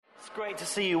Great to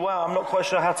see you. Wow, I'm not quite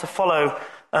sure how to follow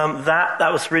that.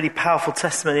 That was really powerful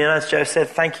testimony. And as Joe said,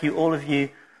 thank you, all of you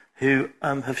who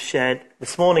have shared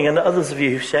this morning, and others of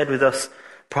you who've shared with us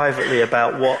privately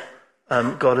about what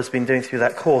God has been doing through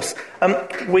that course.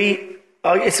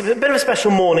 It's a bit of a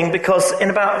special morning because in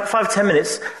about 5-10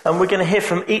 minutes, we're going to hear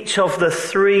from each of the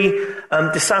 3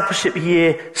 Discipleship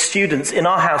Year students. In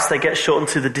our house, they get shortened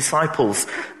to the disciples,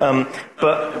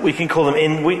 but we can call them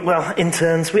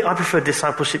interns. I prefer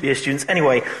Discipleship Year students.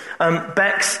 Anyway,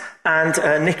 Bex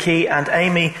and Nikki and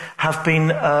Amy have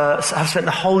spent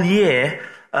the whole year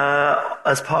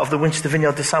as part of the Winchester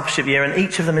Vineyard Discipleship Year, and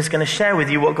each of them is going to share with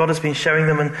you what God has been showing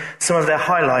them and some of their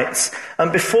highlights.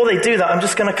 Before they do that, I'm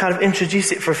just going to kind of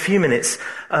introduce it for a few minutes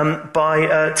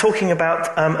by talking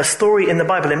about a story in the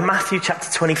Bible in Matthew chapter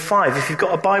 25. If you've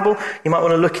got a Bible, you might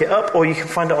want to look it up, or you can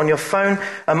find it on your phone.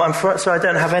 So I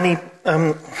don't have any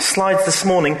slides this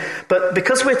morning, but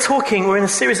because we're in a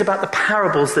series about the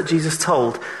parables that Jesus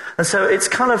told. And so it's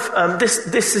kind of,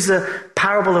 this is a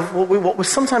parable of what was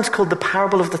sometimes called the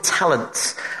parable of the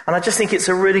talents. And I just think it's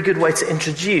a really good way to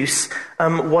introduce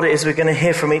what it is we're going to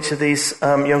hear from each of these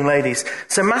young ladies.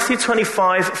 So Matthew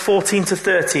 25, 14 to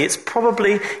 30, it's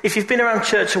probably, if you've been around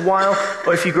church a while,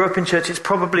 or if you grew up in church, it's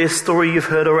probably a story you've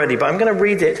heard already. But I'm going to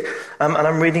read it, and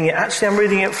I'm reading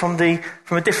it from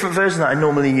a different version that I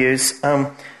normally use.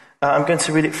 I'm going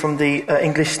to read it from the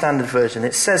English Standard Version.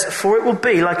 It says, "For it will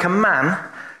be like a man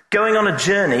going on a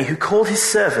journey who called his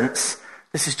servants,"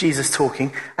 this is Jesus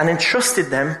talking, "and entrusted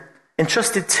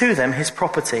to them his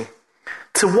property.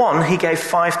 To one he gave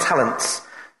 5 talents,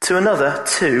 to another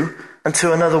 2, and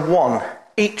to another 1,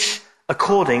 each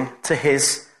according to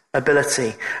his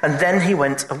ability. And then he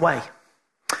went away.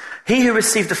 He who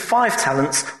received the 5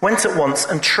 talents went at once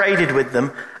and traded with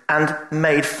them and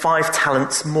made 5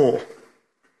 talents more.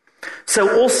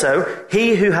 So also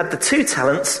he who had the 2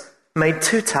 talents made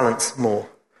 2 talents more.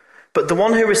 But the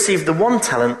one who received the 1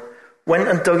 talent went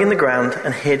and dug in the ground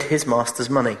and hid his master's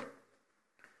money.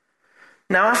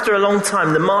 Now after a long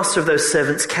time, the master of those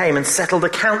servants came and settled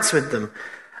accounts with them.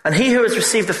 And he who has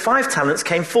received the 5 talents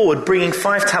came forward, bringing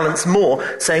 5 talents more,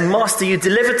 saying, 'Master, you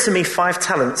delivered to me 5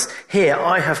 talents. Here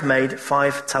I have made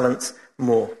 5 talents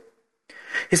more.'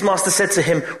 His master said to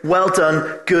him, 'Well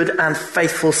done, good and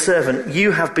faithful servant.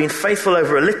 You have been faithful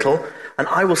over a little, and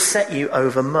I will set you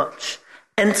over much.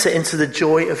 Enter into the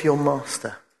joy of your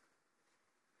master.'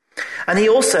 And he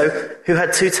also, who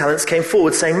had 2 talents, came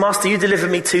forward, saying, 'Master, you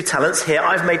delivered me 2 talents. Here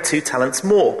I've made 2 talents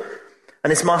more.'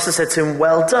 And his master said to him,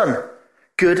 'Well done,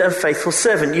 good and faithful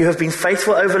servant. You have been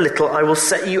faithful over little. I will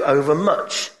set you over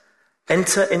much.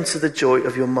 Enter into the joy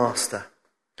of your master.'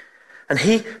 And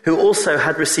he who also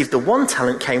had received the 1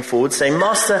 talent came forward, saying,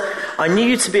 'Master, I knew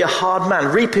you to be a hard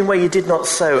man, reaping where you did not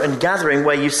sow and gathering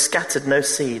where you scattered no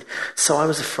seed. So I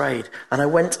was afraid, and I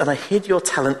went and I hid your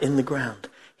talent in the ground.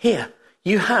 Here,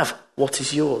 you have what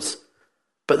is yours.'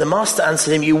 But the master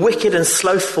answered him, 'You wicked and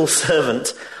slothful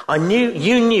servant.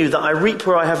 You knew that I reap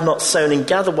where I have not sown and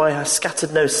gather where I have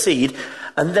scattered no seed.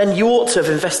 And then you ought to have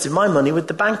invested my money with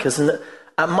the bankers, and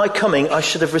at my coming I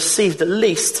should have received at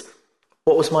least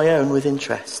what was my own with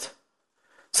interest.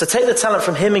 So take the talent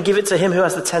from him and give it to him who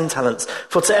has the 10 talents.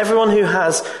 For to everyone who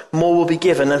has, more will be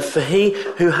given, and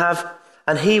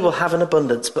he will have an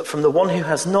abundance. But from the one who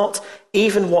has not,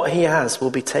 even what he has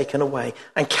will be taken away.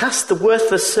 And cast the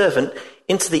worthless servant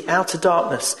into the outer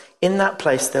darkness. In that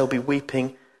place there will be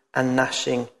weeping and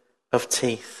gnashing of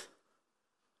teeth.'"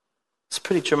 It's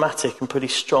pretty dramatic and pretty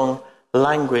strong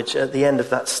language at the end of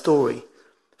that story.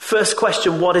 First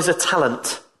question, what is a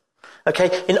talent?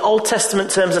 Okay, in Old Testament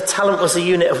terms, a talent was a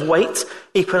unit of weight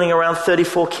equaling around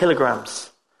 34 kilograms.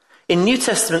 In New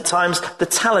Testament times, the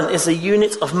talent is a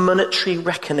unit of monetary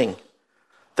reckoning.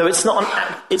 Though it's not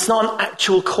an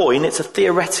actual coin, it's a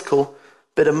theoretical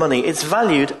bit of money. It's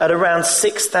valued at around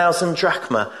 6,000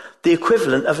 drachma, the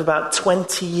equivalent of about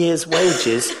 20 years'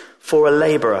 wages for a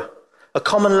labourer. A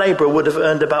common labourer would have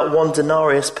earned about 1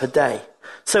 denarius per day.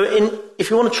 So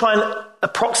if you want to try and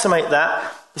approximate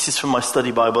that, this is from my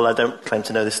study Bible, I don't claim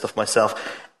to know this stuff myself.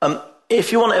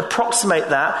 If you want to approximate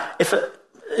that,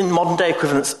 in modern day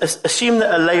equivalents, assume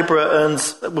that a labourer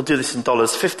earns, we'll do this in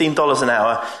dollars, $15 an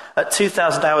hour, at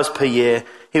 2,000 hours per year,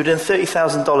 he would earn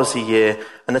 $30,000 a year,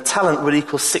 and a talent would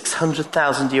equal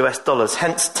 $600,000 US.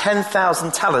 Hence,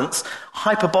 10,000 talents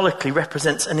hyperbolically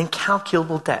represents an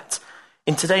incalculable debt.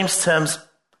 In today's terms,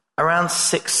 around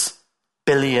 $6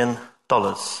 billion.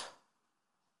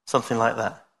 Something like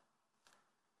that.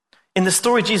 In the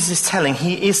story Jesus is telling,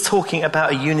 he is talking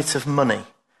about a unit of money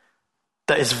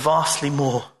that is vastly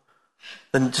more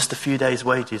than just a few days'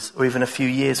 wages or even a few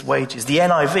years' wages. The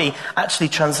NIV actually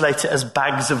translates it as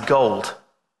bags of gold.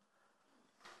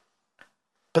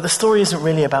 But the story isn't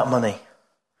really about money.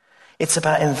 It's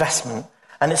about investment,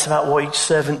 and it's about what each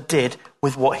servant did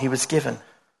with what he was given.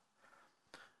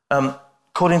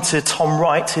 According to Tom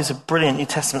Wright, who's a brilliant New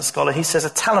Testament scholar, he says a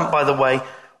talent, by the way,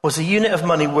 was a unit of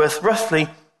money worth roughly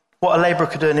what a labourer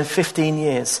could earn in 15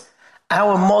 years.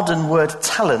 Our modern word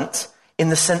talent, in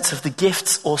the sense of the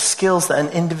gifts or skills that an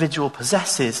individual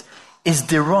possesses, is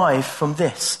derived from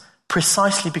this,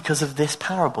 precisely because of this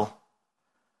parable.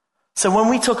 So when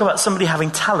we talk about somebody having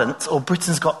talent, or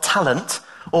Britain's got talent,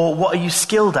 or what are you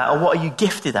skilled at, or what are you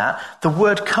gifted at, the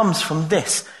word comes from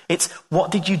this. It's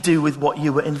what did you do with what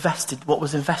you were invested, what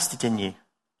was invested in you.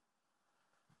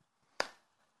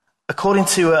 According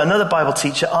to another Bible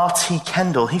teacher, R.T.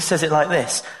 Kendall, he says it like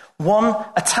this.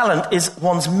 A talent is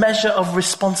one's measure of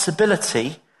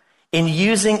responsibility in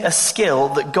using a skill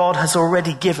that God has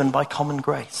already given by common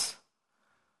grace.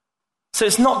 So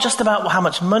it's not just about how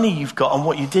much money you've got and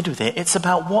what you did with it. It's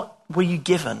about what were you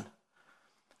given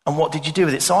and what did you do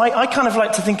with it. So I kind of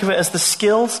like to think of it as the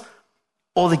skills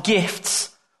or the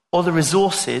gifts or the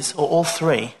resources, or all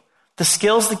three. The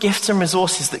skills, the gifts and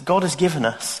resources that God has given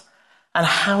us, and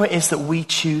how it is that we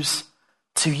choose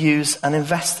to use and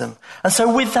invest them. And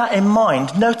so with that in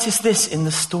mind, notice this in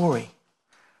the story.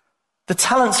 The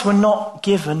talents were not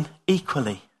given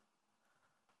equally.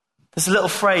 There's a little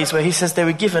phrase where he says they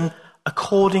were given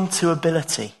according to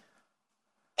ability.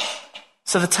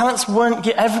 So the talents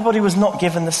everybody was not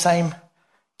given the same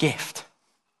gift.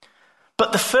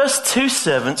 But the first two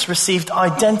servants received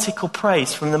identical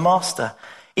praise from the master,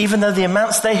 even though the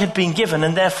amounts they had been given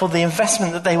and therefore the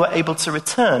investment that they were able to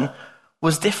return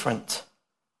was different.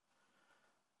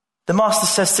 The master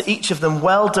says to each of them,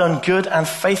 "Well done, good and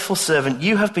faithful servant.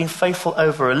 You have been faithful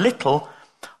over a little.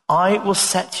 I will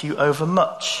set you over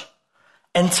much.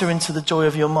 Enter into the joy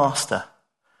of your master."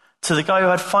 To the guy who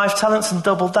had 5 talents and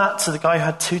doubled that, to the guy who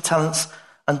had 2 talents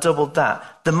and doubled that.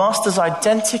 The master's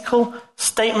identical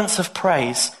statements of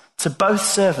praise to both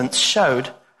servants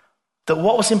showed that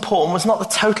what was important was not the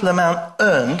total amount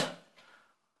earned,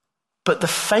 but the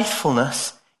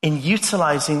faithfulness in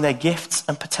utilizing their gifts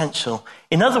and potential.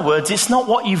 In other words, it's not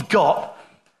what you've got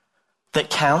that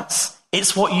counts,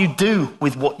 it's what you do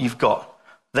with what you've got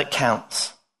that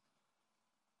counts.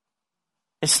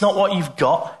 It's not what you've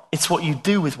got, it's what you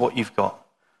do with what you've got.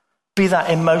 Be that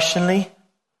emotionally,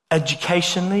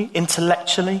 educationally,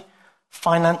 intellectually,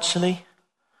 financially,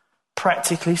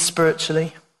 practically,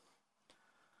 spiritually.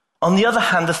 On the other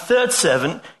hand, the third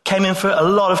servant came in for a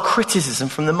lot of criticism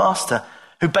from the master,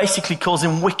 who basically calls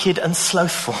him wicked and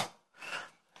slothful.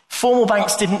 Formal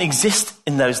banks didn't exist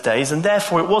in those days, and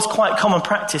therefore it was quite common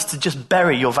practice to just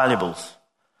bury your valuables.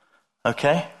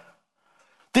 Okay?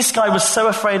 This guy was so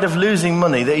afraid of losing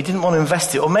money that he didn't want to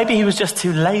invest it, or maybe he was just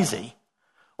too lazy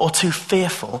or too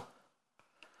fearful.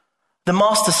 The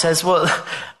master says, well,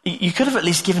 you could have at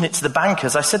least given it to the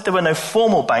bankers. I said there were no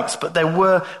formal banks, but there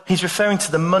were. He's referring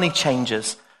to the money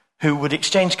changers who would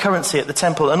exchange currency at the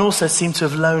temple and also seem to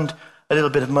have loaned a little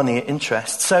bit of money at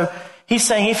interest. So he's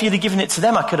saying if you'd have given it to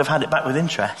them, I could have had it back with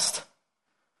interest.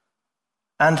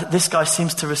 And this guy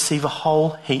seems to receive a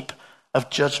whole heap of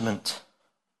judgment.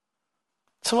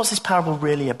 So what's this parable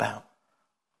really about?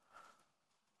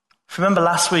 If you remember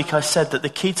last week I said that the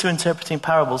key to interpreting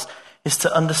parables is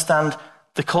to understand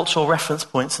the cultural reference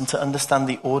points and to understand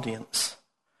the audience.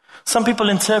 Some people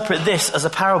interpret this as a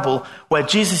parable where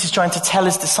Jesus is trying to tell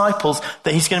his disciples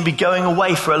that he's going to be going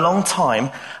away for a long time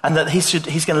and that he's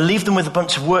going to leave them with a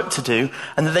bunch of work to do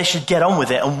and that they should get on with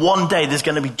it, and one day there's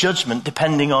going to be judgment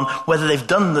depending on whether they've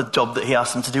done the job that he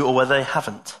asked them to do or whether they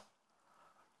haven't.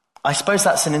 I suppose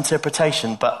that's an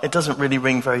interpretation, but it doesn't really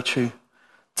ring very true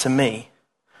to me.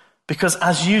 Because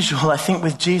as usual, I think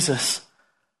with Jesus,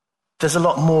 there's a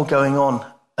lot more going on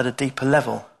at a deeper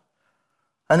level.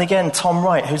 And again, Tom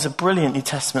Wright, who's a brilliant New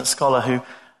Testament scholar who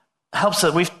helps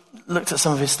us, we've looked at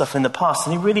some of his stuff in the past,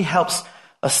 and he really helps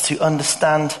us to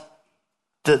understand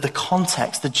the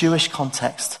context, the Jewish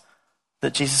context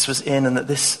that Jesus was in and that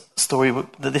this story,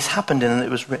 that this happened in and that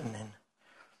it was written in.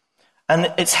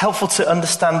 And it's helpful to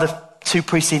understand the 2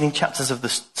 preceding chapters of the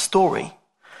story,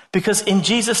 because in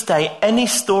Jesus' day, any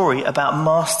story about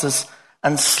masters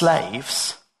and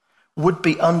slaves would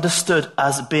be understood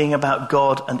as being about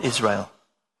God and Israel.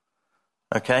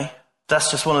 Okay?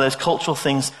 That's just one of those cultural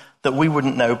things that we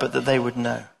wouldn't know, but that they would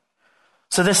know.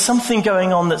 So there's something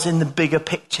going on that's in the bigger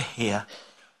picture here.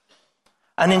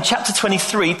 And in chapter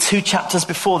 23, 2 chapters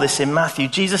before this in Matthew,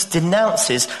 Jesus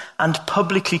denounces and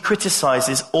publicly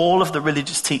criticizes all of the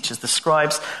religious teachers, the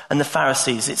scribes and the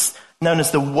Pharisees. It's known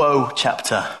as the woe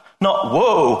chapter. Not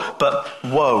woe, but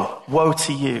woe. Woe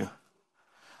to you.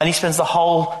 And he spends the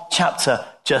whole chapter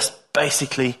just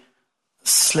basically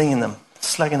slagging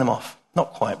them off.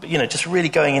 Not quite, but just really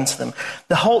going into them.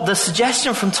 The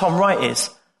suggestion from Tom Wright is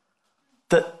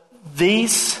that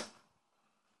these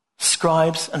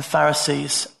scribes and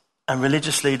Pharisees and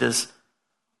religious leaders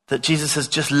that Jesus has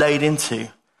just laid into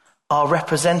are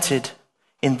represented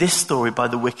in this story by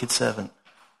the wicked servant.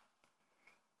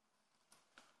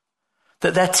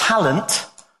 That their talent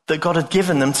that God had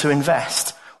given them to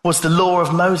invest was the law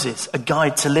of Moses, a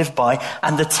guide to live by,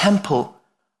 and the temple,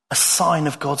 a sign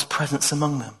of God's presence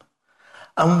among them.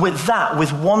 And with that,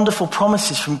 with wonderful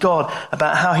promises from God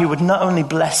about how he would not only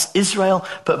bless Israel,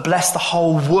 but bless the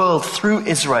whole world through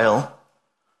Israel,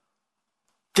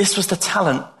 this was the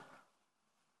talent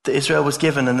that Israel was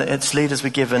given and that its leaders were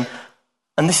given.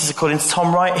 And this is according to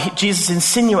Tom Wright. Jesus is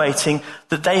insinuating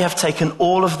that they have taken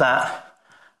all of that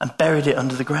and buried it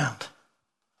under the ground.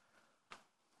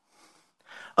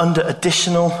 Under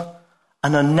additional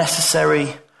and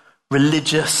unnecessary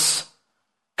religious,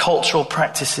 cultural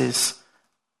practices,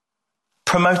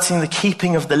 promoting the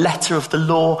keeping of the letter of the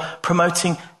law,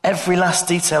 promoting every last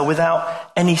detail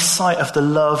without any sight of the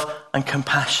love and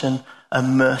compassion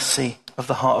and mercy of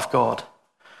the heart of God.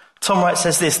 Tom Wright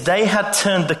says this: they had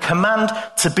turned the command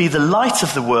to be the light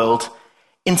of the world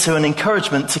into an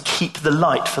encouragement to keep the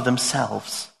light for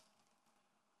themselves.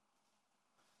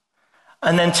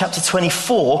 And then chapter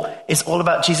 24 is all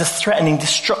about Jesus threatening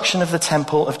destruction of the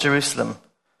temple of Jerusalem.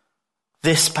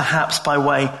 This perhaps by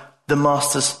way the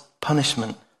master's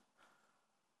punishment.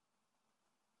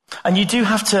 And you do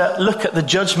have to look at the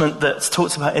judgment that's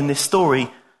talked about in this story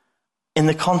in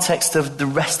the context of the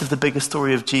rest of the bigger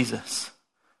story of Jesus.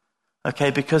 Okay,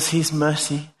 because he's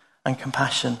mercy and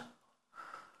compassion.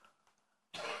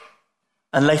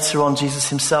 And later on, Jesus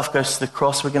himself goes to the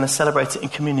cross. We're going to celebrate it in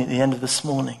communion at the end of this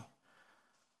morning.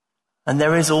 And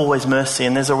there is always mercy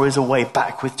and there's always a way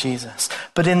back with Jesus.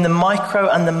 But in the micro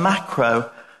and the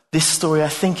macro, this story, I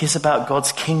think, is about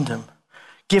God's kingdom,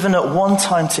 given at one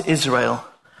time to Israel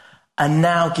and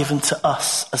now given to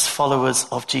us as followers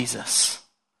of Jesus.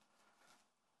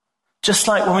 Just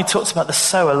like when we talked about the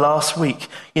sower last week,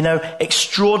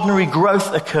 extraordinary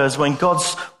growth occurs when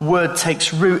God's word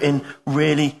takes root in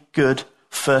really good,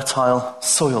 fertile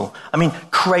soil. I mean,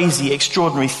 crazy,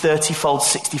 extraordinary, 30-fold,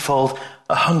 60-fold,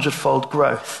 100-fold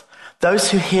growth.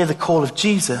 Those who hear the call of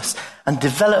Jesus and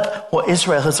develop what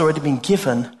Israel has already been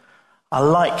given are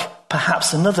like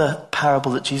perhaps another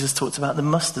parable that Jesus talked about, the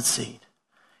mustard seed.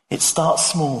 It starts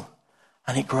small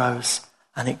and it grows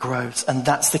and it grows. And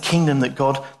that's the kingdom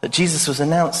that Jesus was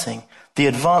announcing. The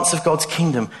advance of God's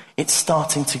kingdom, it's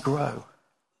starting to grow.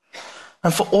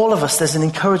 And for all of us, there's an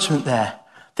encouragement there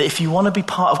that if you want to be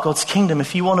part of God's kingdom,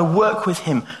 if you want to work with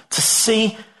him to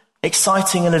see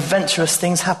exciting and adventurous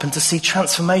things happen, to see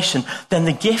transformation, then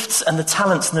the gifts and the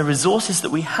talents and the resources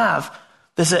that we have,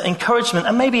 there's an encouragement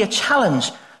and maybe a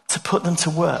challenge to put them to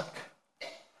work.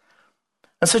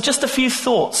 And so just a few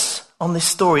thoughts on this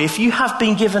story. If you have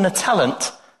been given a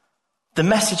talent, the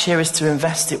message here is to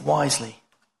invest it wisely.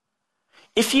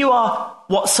 If you are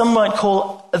what some might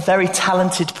call a very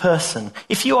talented person,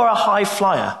 if you are a high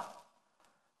flyer,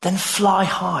 then fly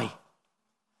high.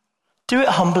 Do it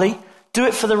humbly. Do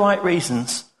it for the right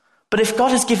reasons. But if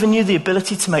God has given you the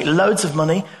ability to make loads of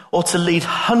money or to lead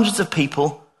hundreds of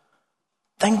people,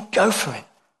 then go for it.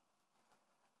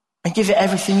 And give it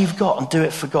everything you've got and do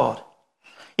it for God.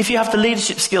 If you have the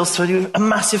leadership skills to lead a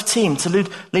massive team, to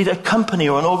lead a company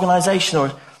or an organization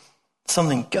or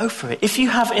something, go for it. If you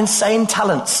have insane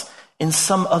talents in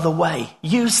some other way,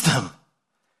 use them.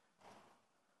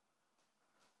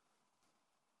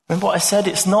 Remember what I said?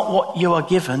 It's not what you are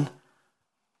given,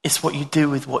 it's what you do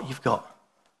with what you've got.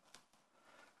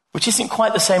 Which isn't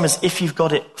quite the same as if you've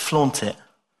got it, flaunt it.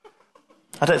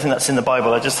 I don't think that's in the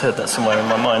Bible. I just heard that somewhere in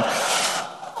my mind.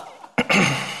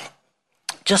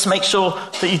 Just make sure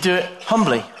that you do it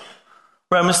humbly.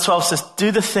 Romans 12 says,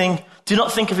 do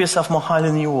not think of yourself more highly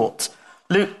than you ought.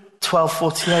 Luke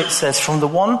 12:48 says, from the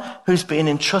one who's been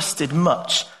entrusted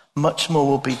much, much more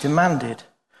will be demanded.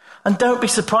 And don't be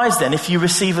surprised then if you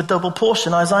receive a double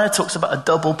portion. Isaiah talks about a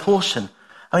double portion.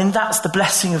 I mean, that's the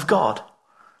blessing of God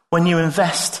when you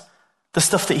invest the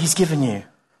stuff that he's given you.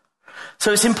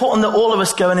 So it's important that all of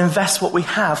us go and invest what we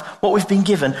have, what we've been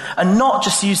given, and not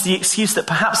just use the excuse that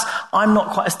perhaps I'm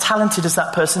not quite as talented as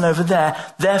that person over there,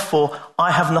 therefore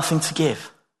I have nothing to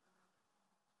give.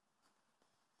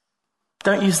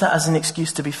 Don't use that as an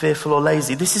excuse to be fearful or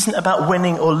lazy. This isn't about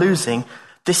winning or losing.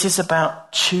 This is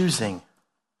about choosing.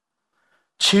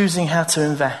 Choosing how to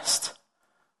invest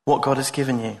what God has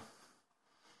given you.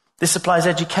 This applies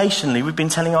educationally. We've been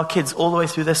telling our kids all the way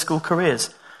through their school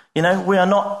careers. We are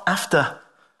not after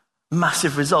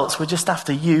massive results. We're just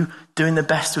after you doing the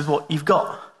best with what you've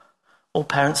got. All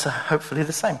parents are hopefully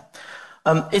the same.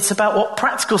 It's about what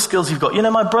practical skills you've got.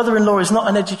 My brother-in-law is not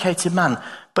an educated man,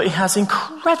 but he has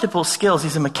incredible skills.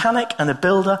 He's a mechanic and a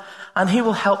builder, and he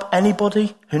will help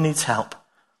anybody who needs help.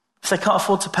 If they can't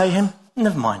afford to pay him,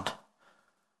 never mind.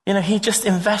 He just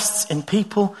invests in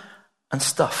people and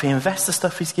stuff. He invests the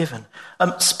stuff he's given.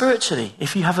 Spiritually,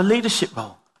 if you have a leadership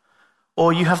role,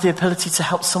 or you have the ability to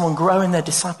help someone grow in their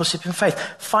discipleship in faith.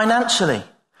 Financially,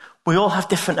 we all have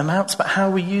different amounts, but how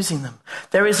are we using them?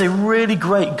 There is a really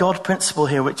great God principle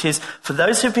here, which is, for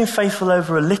those who've been faithful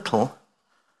over a little,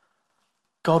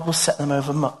 God will set them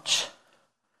over much.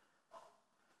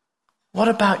 What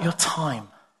about your time?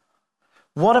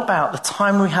 What about the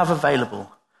time we have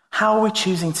available? How are we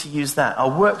choosing to use that? Our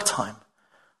work time,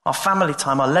 our family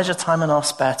time, our leisure time, and our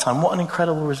spare time. What an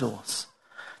incredible resource.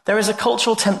 There is a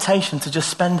cultural temptation to just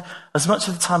spend as much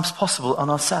of the time as possible on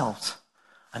ourselves.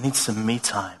 I need some me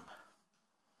time.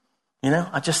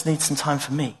 I just need some time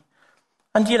for me.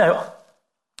 And,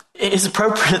 it is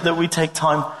appropriate that we take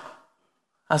time,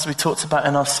 as we talked about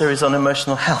in our series on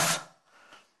emotional health.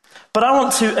 But I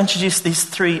want to introduce these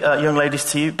three young ladies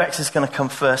to you. Bex is going to come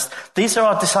first. These are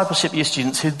our Discipleship Year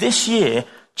students who this year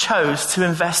chose to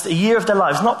invest a year of their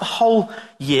lives, not the whole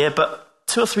year, but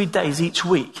 2 or 3 days each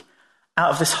week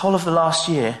out of this whole of the last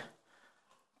year,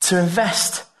 to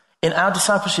invest in our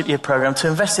Discipleship Year program, to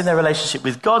invest in their relationship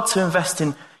with God, to invest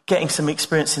in getting some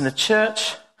experience in the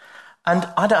church. And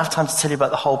I don't have time to tell you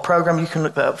about the whole program. You can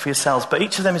look that up for yourselves. But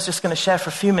each of them is just going to share for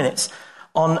a few minutes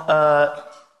on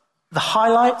the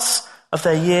highlights of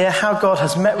their year, how God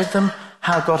has met with them,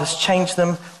 how God has changed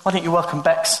them. Why don't you welcome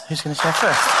Bex, who's going to share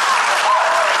first?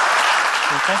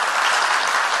 Okay?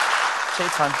 Take your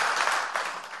time.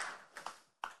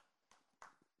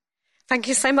 Thank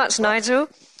you so much, Nigel.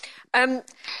 A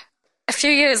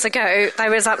few years ago, there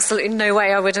was absolutely no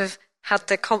way I would have had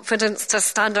the confidence to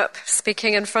stand up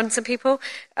speaking in front of people.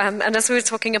 And as we were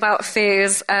talking about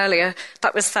fears earlier,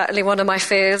 that was certainly one of my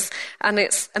fears. And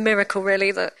it's a miracle,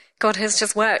 really, that God has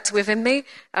just worked within me.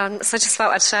 So I just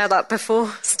felt I'd share that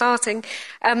before starting.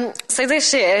 So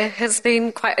this year has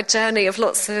been quite a journey of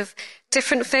lots of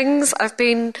different things. I've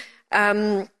been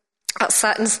at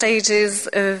certain stages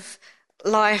of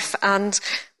life, and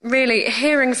really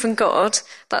hearing from God,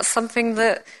 that's something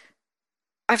that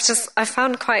I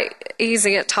found quite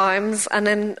easy at times, and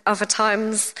then other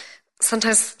times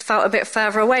sometimes felt a bit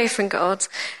further away from God.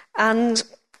 And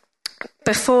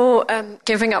before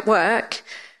giving up work,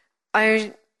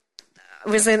 I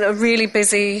was in a really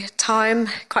busy time,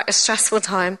 quite a stressful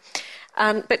time.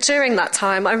 But during that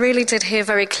time, I really did hear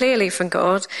very clearly from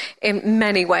God in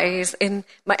many ways, in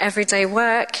my everyday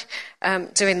work,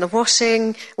 doing the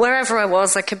washing, wherever I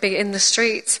was. I could be in the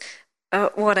streets,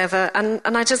 whatever. And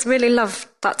I just really loved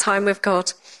that time with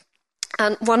God.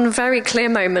 And one very clear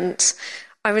moment,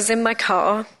 I was in my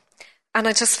car and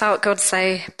I just felt God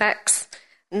say, Bex,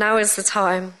 now is the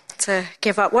time to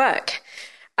give up work.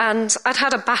 And I'd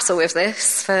had a battle with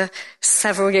this for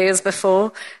several years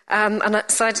before.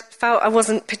 So I felt I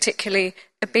wasn't particularly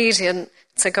obedient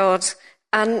to God.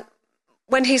 And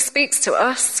when he speaks to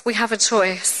us, we have a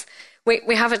choice.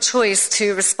 We have a choice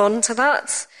to respond to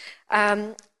that.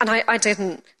 And I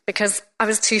didn't, because I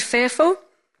was too fearful.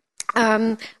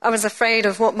 I was afraid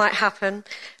of what might happen.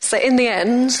 So in the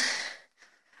end,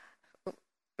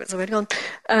 it's already gone.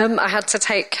 I had to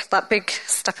take that big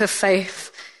step of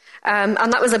faith. And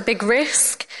that was a big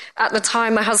risk. At the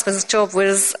time, my husband's job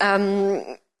was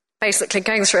basically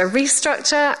going through a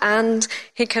restructure, and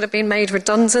he could have been made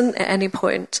redundant at any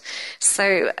point.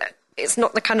 So it's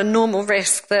not the kind of normal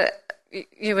risk that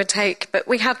you would take. But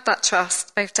we had that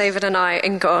trust, both David and I,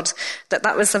 in God, that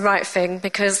that was the right thing,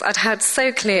 because I'd heard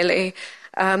so clearly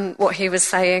what he was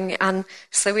saying. And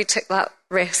so we took that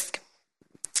risk.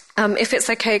 If it's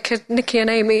okay, could Nikki and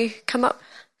Amy come up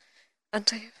and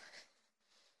do?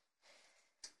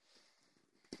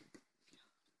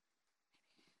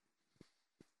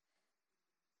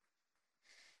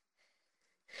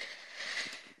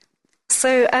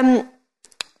 So,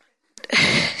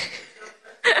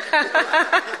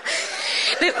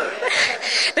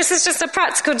 this is just a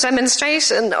practical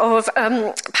demonstration of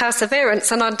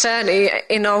perseverance on our journey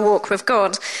in our walk with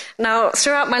God. Now,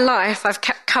 throughout my life, I've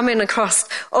kept coming across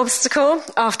obstacle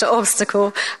after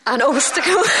obstacle and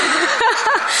obstacle.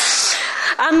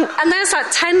 and there's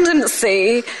that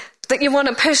tendency that you want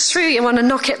to push through, you want to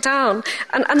knock it down.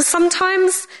 And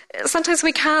sometimes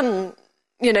we can.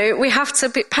 We have to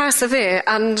persevere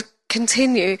and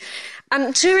continue.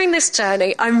 And during this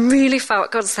journey, I really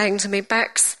felt God saying to me,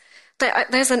 Bex,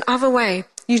 there's another way.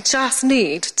 You just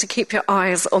need to keep your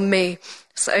eyes on me.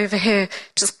 So over here,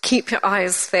 just keep your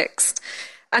eyes fixed.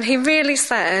 And he really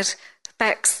said,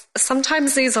 Bex,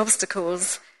 sometimes these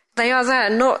obstacles, they are there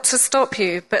not to stop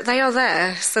you, but they are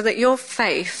there so that your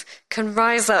faith can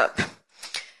rise up.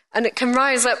 And it can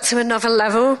rise up to another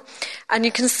level, and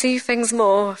you can see things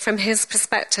more from his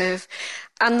perspective.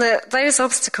 And those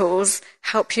obstacles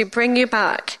help you bring you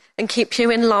back and keep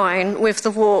you in line with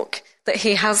the walk that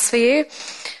he has for you.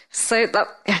 So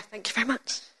thank you very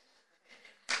much.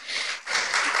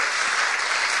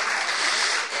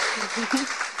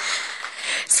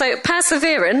 So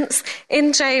perseverance,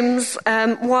 in James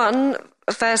 1,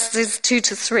 verses 2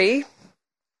 to 3,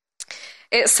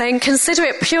 it's saying, consider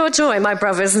it pure joy, my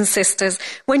brothers and sisters,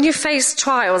 when you face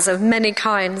trials of many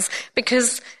kinds,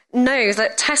 because know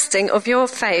that testing of your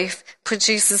faith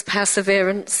produces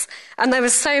perseverance. And there were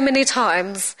so many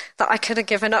times that I could have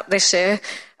given up this year,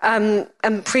 and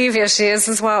previous years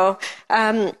as well.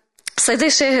 So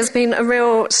this year has been a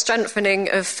real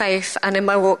strengthening of faith and in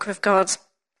my walk with God.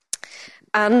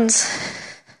 And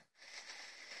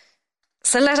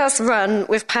so let us run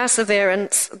with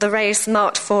perseverance the race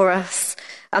marked for us.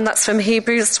 And that's from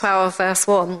Hebrews 12, verse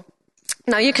 1.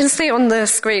 Now you can see on the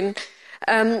screen,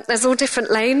 there's all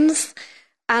different lanes.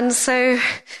 And so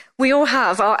we all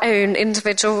have our own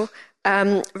individual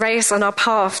race on our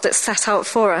path that's set out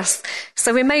for us.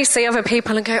 So we may see other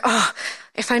people and go, oh,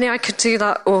 if only I could do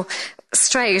that, or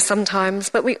stray sometimes.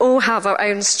 But we all have our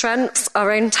own strengths,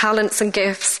 our own talents and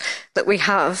gifts that we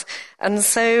have. And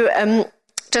so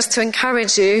just to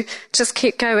encourage you, just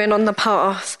keep going on the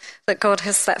path that God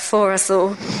has set for us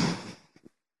all.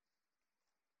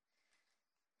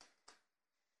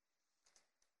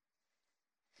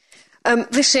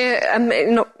 This year, I'm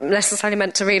not necessarily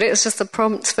meant to read it, it's just a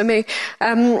prompt for me.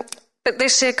 But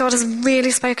this year, God has really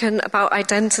spoken about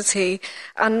identity.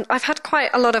 And I've had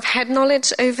quite a lot of head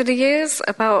knowledge over the years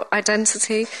about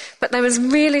identity, but there was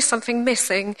really something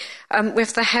missing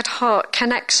with the head-heart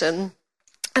connection.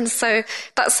 And so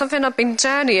that's something I've been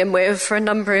journeying with for a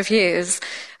number of years.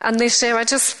 And this year, I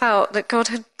just felt that God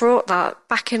had brought that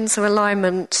back into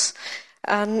alignment.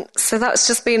 And so that's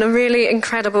just been a really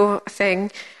incredible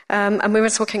thing. And we were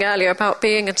talking earlier about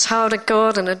being a child of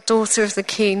God and a daughter of the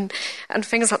King and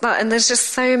things like that. And there's just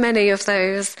so many of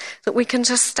those that we can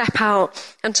just step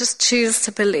out and just choose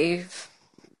to believe.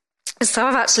 So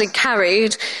I've actually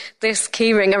carried this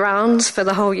key ring around for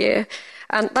the whole year.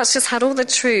 And that's just had all the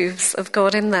truths of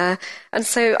God in there. And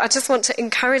so I just want to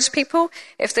encourage people,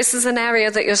 if this is an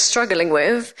area that you're struggling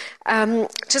with,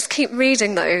 just keep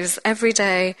reading those every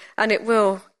day, and it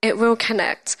will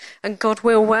connect, and God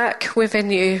will work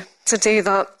within you to do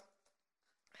that.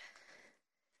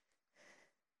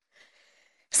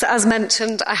 So as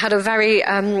mentioned, I had a very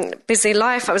busy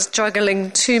life. I was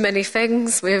juggling too many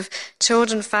things with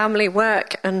children, family,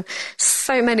 work, and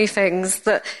so many things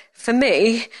that for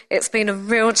me, it's been a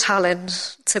real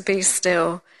challenge to be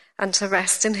still and to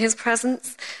rest in his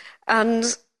presence. And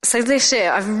so this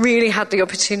year, I've really had the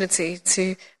opportunity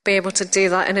to be able to do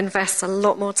that and invest a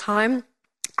lot more time.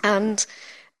 And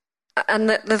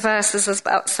the verse is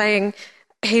about saying,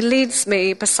 he leads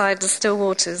me beside the still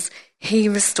waters. He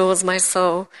restores my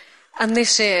soul. And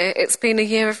this year, it's been a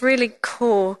year of really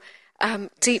core,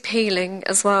 deep healing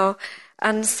as well.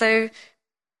 And so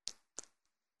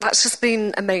that's just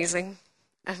been amazing.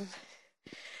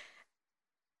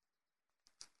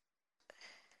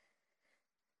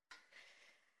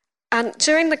 And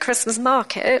during the Christmas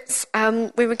markets,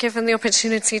 we were given the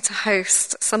opportunity to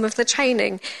host some of the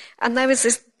training. And there was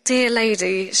this dear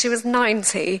lady, she was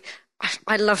 90,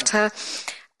 I loved her,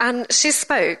 and she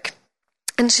spoke,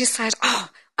 and she said, oh,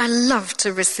 I love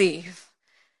to receive.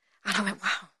 And I went,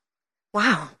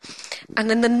 wow.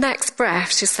 And in the next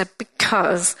breath, she said,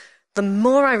 because the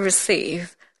more I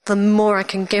receive, the more I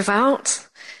can give out.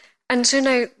 And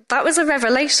that was a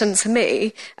revelation to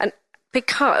me, and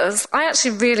because I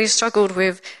actually really struggled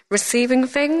with receiving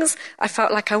things. I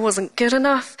felt like I wasn't good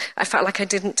enough. I felt like I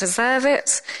didn't deserve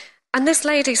it. And this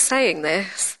lady saying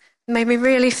this made me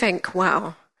really think,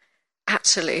 wow,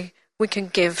 actually, we can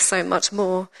give so much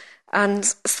more. And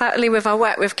certainly with our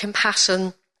work with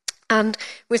compassion and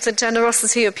with the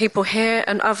generosity of people here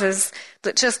and others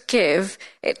that just give,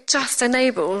 it just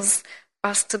enables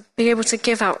us to be able to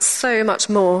give out so much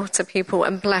more to people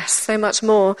and bless so much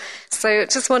more. So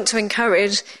just want to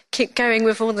encourage, keep going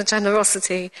with all the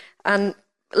generosity and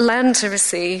learn to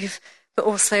receive, but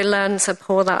also learn to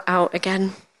pour that out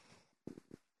again.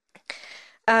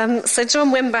 So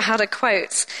John Wimber had a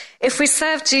quote: "If we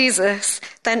serve Jesus,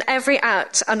 then every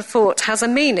act and thought has a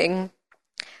meaning.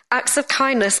 Acts of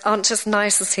kindness aren't just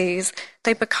niceties,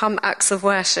 they become acts of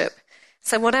worship."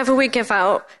 So whatever we give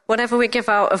out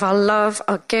of our love,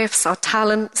 our gifts, our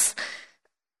talents,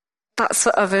 that's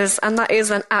for others, and that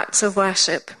is an act of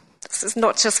worship. This is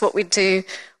not just what we do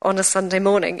on a Sunday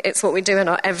morning, it's what we do in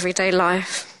our everyday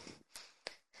life.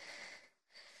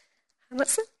 And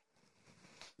that's it.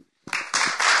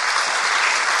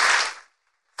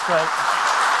 Great.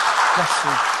 Bless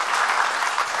you.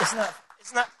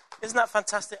 Isn't that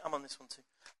fantastic? I'm on this one too.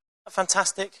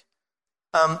 Fantastic.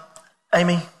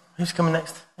 Amy, who's coming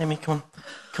next? Amy, come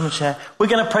and share. We're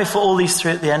going to pray for all these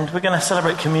three at the end. We're going to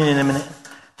celebrate communion in a minute.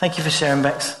 Thank you for sharing,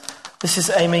 Bex. This is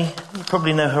Amy. You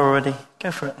probably know her already.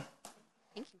 Go for it.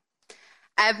 Thank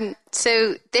you.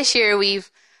 So this year we've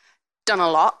done a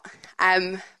lot,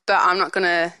 but I'm not going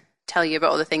to tell you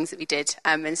about all the things that we did.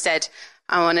 Instead,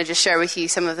 I want to just share with you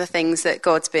some of the things that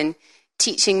God's been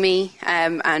teaching me,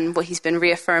 and what he's been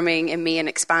reaffirming in me and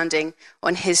expanding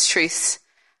on his truths.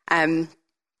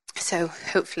 So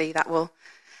hopefully that will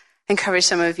encourage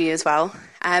some of you as well.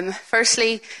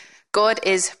 Firstly, God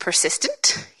is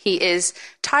persistent. He is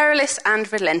tireless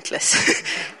and relentless.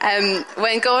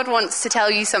 When God wants to tell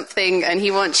you something and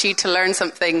he wants you to learn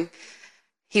something,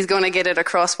 he's going to get it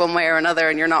across one way or another,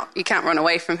 and you can't run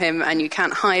away from him, and you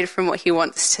can't hide from what he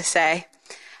wants to say.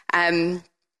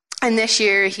 And this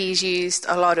year he's used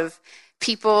a lot of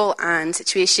people and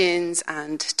situations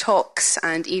and talks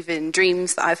and even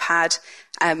dreams that I've had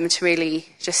to really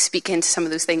just speak into some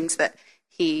of those things that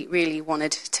he really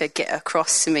wanted to get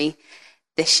across to me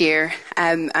this year,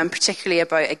 and particularly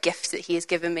about a gift that he has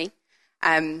given me.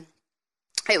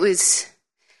 It was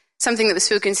something that was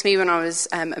spoken to me when I was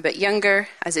a bit younger,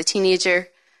 as a teenager.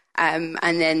 And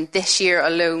then this year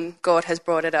alone, God has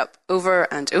brought it up over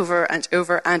and over and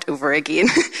over and over again.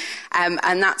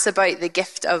 And that's about the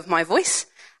gift of my voice,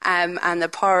 and the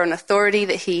power and authority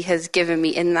that he has given me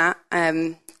in that.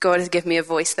 God has given me a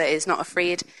voice that is not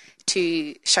afraid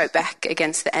to shout back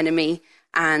against the enemy,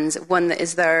 and one that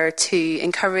is there to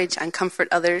encourage and comfort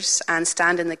others and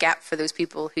stand in the gap for those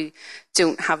people who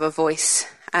don't have a voice.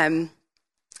 And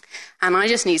I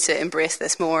just need to embrace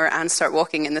this more and start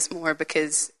walking in this more,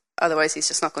 because otherwise he's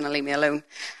just not going to leave me alone.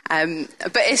 But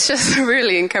it's just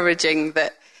really encouraging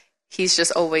that he's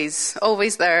just always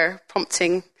there,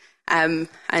 prompting and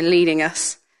leading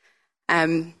us.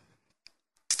 And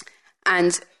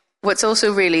what's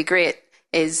also really great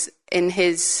is in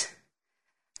his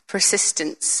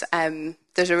persistence,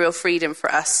 there's a real freedom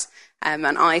for us. And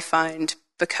I found,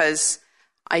 because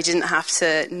I didn't have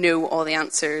to know all the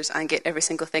answers and get every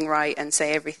single thing right and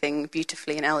say everything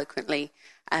beautifully and eloquently,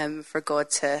 for God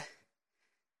to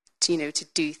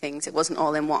do things. It wasn't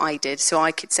all in what I did. So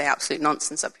I could say absolute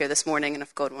nonsense up here this morning, and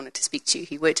if God wanted to speak to you,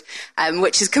 he would,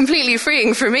 which is completely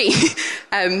freeing for me,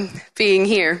 being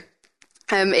here.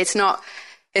 It's not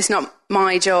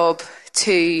my job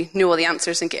to know all the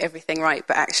answers and get everything right,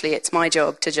 but actually it's my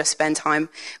job to just spend time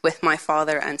with my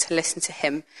Father and to listen to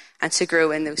him and to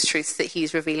grow in those truths that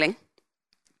he's revealing.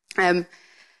 And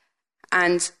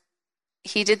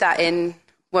he did that in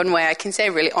one way, I can say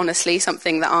really honestly,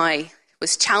 something that I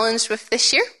was challenged with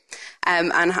this year,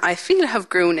 and I feel I have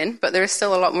grown in, but there is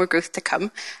still a lot more growth to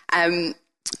come, and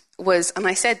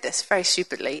I said this very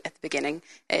stupidly at the beginning,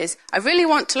 is I really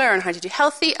want to learn how to do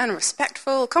healthy and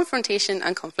respectful confrontation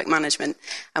and conflict management.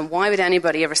 And why would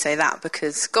anybody ever say that?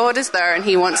 Because God is there and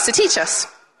he wants to teach us.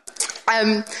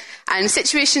 And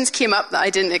situations came up that I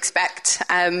didn't expect,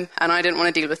 and I didn't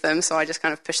want to deal with them, so I just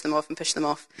kind of pushed them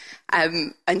off,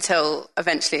 until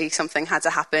eventually something had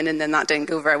to happen, and then that didn't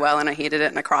go very well, and I hated it,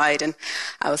 and I cried, and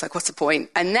I was like, what's the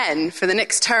point? And then for the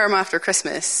next term after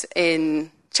Christmas, in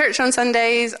church on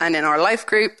Sundays and in our life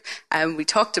group, we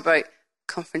talked about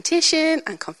confrontation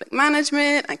and conflict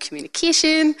management and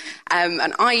communication,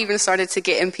 and I even started to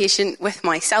get impatient with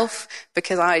myself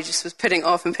because I just was putting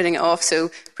it off. So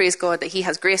praise God that he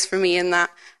has grace for me in that,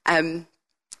 but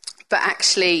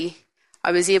actually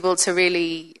I was able to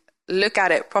really look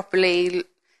at it properly,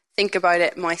 think about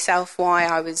it myself, why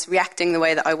I was reacting the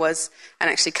way that I was, and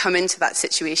actually come into that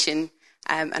situation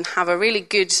and have a really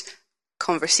good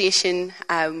conversation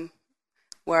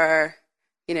where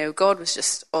God was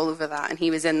just all over that, and he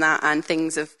was in that, and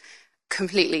things have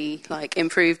completely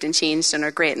improved and changed and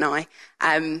are great now.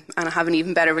 And I have an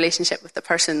even better relationship with the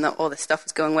person that all this stuff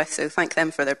was going with, so thank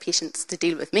them for their patience to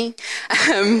deal with me.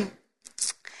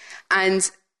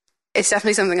 And it's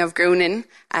definitely something I've grown in.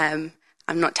 I'm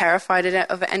not terrified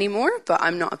of it anymore, but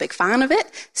I'm not a big fan of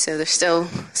it, so there's still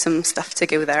some stuff to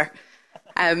go there.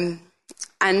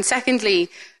 And secondly,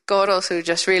 God also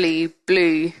just really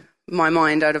blew my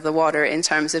mind out of the water in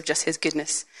terms of just his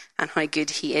goodness and how good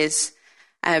he is.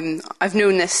 I've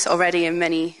known this already in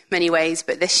many, many ways,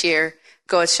 but this year,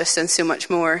 God's just done so much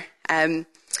more,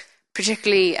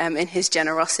 particularly in his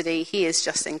generosity. He is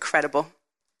just incredible.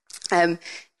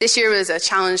 This year was a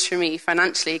challenge for me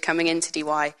financially coming into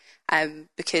DY,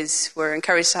 because we're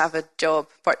encouraged to have a job,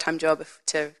 part-time job,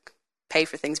 to pay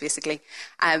for things, basically.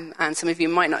 And some of you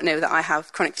might not know that I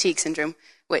have chronic fatigue syndrome,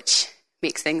 which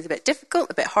makes things a bit difficult,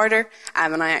 a bit harder,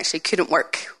 and I actually couldn't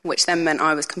work, which then meant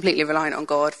I was completely reliant on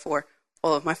God for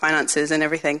all of my finances and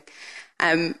everything.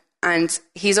 And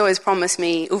he's always promised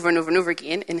me over and over and over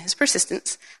again in his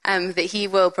persistence that he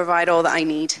will provide all that I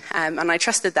need. And I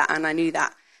trusted that and I knew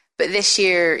that. But this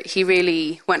year, he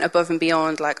really went above and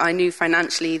beyond. Like, I knew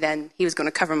financially then he was going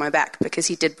to cover my back because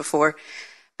he did before.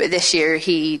 But this year,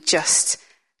 he just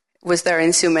was there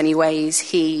in so many ways.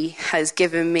 He has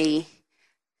given me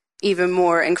even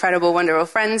more incredible, wonderful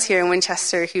friends here in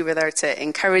Winchester who were there to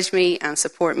encourage me and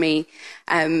support me.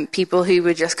 People who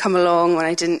would just come along when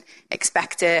I didn't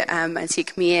expect it, and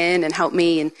take me in and help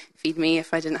me and feed me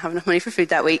if I didn't have enough money for food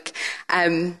that week.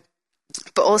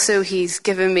 But also he's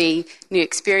given me new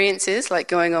experiences, like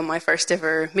going on my first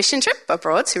ever mission trip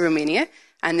abroad to Romania,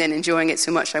 and then enjoying it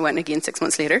so much I went again 6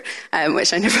 months later,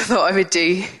 which I never thought I would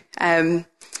do. And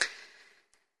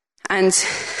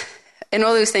in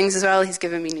all those things as well, he's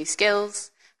given me new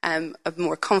skills, of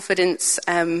more confidence,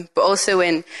 but also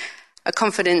in a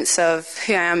confidence of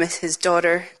who I am as his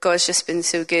daughter. God's just been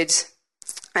so good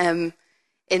in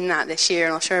that this year,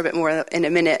 and I'll share a bit more in a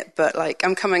minute, but like,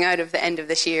 I'm coming out of the end of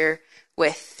this year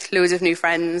with loads of new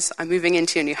friends. I'm moving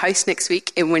into a new house next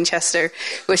week in Winchester,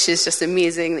 which is just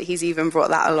amazing that he's even brought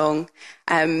that along.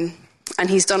 And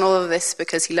he's done all of this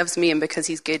because he loves me and because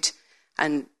he's good,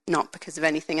 and not because of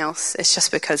anything else. It's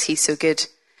just because he's so good,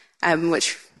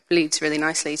 which leads really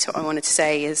nicely to what I wanted to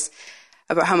say is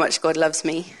about how much God loves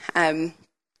me. I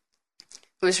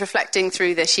was reflecting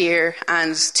through this year,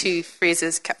 and two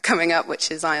phrases kept coming up,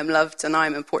 which is I am loved and I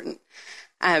am important.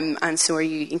 And so are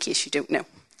you, in case you don't know.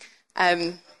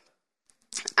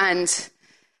 And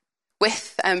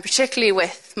with, particularly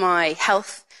with my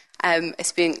health,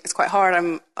 it's quite hard.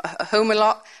 I'm at home a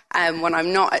lot. When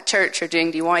I'm not at church or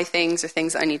doing DY things or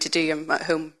things that I need to do, I'm at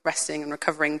home resting and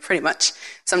recovering pretty much.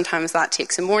 Sometimes that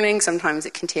takes a morning. Sometimes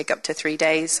it can take up to 3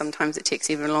 days. Sometimes it takes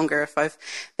even longer if I've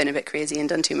been a bit crazy and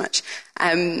done too much.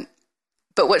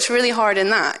 But what's really hard in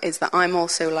that is that I'm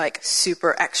also like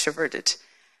super extroverted.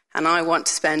 And I want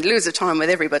to spend loads of time with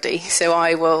everybody. So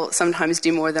I will sometimes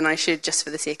do more than I should just for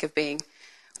the sake of being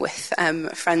with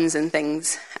friends and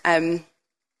things. And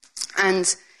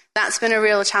that's been a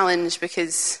real challenge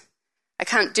because I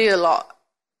can't do a lot.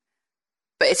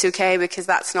 But it's okay because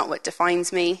that's not what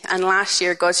defines me. And last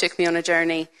year, God took me on a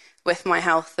journey with my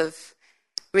health of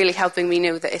really helping me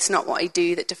know that it's not what I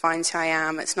do that defines who I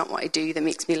am. It's not what I do that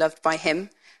makes me loved by him.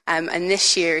 And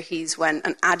this year, he's went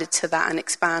and added to that and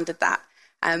expanded that.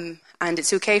 And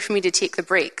it's okay for me to take the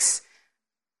breaks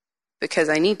because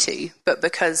I need to, but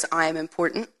because I am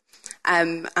important.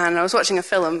 And I was watching a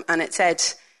film and it said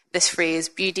this phrase,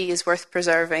 beauty is worth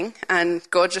preserving. And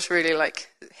God just really like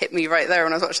hit me right there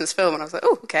when I was watching this film, and I was like,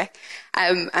 oh, okay.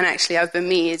 And actually I've been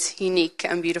made unique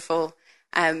and beautiful.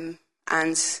 And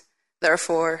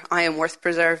therefore I am worth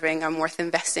preserving. I'm worth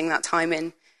investing that time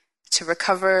in to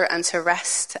recover and to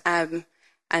rest, and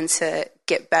to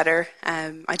get better.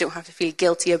 I don't have to feel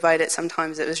guilty about it.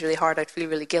 Sometimes it was really hard. I'd feel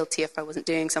really guilty if I wasn't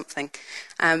doing something.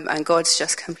 And God's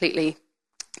just completely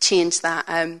changed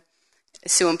that.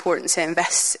 It's so important to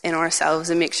invest in ourselves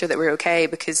and make sure that we're okay,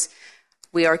 because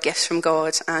we are gifts from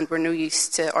God and we're no use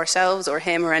to ourselves or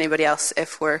him or anybody else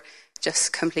if we're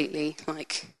just completely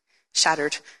like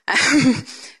shattered,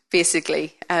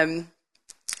 basically.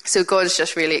 So God's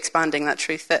just really expanding that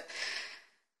truth that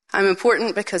I'm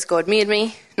important because God made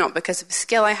me, not because of a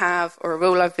skill I have or a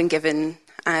role I've been given.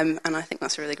 And I think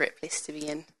that's a really great place to be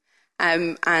in.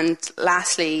 And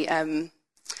lastly,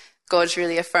 God's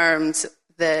really affirmed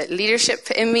the leadership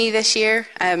in me this year.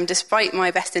 Despite my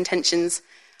best intentions,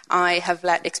 I have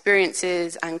let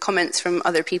experiences and comments from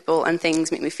other people and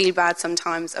things make me feel bad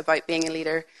sometimes about being a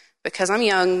leader because I'm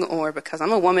young or because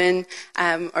I'm a woman,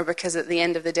 or because at the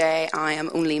end of the day, I am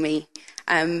only me.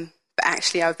 But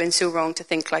actually, I've been so wrong to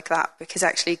think like that, because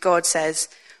actually God says,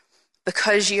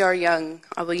 because you are young,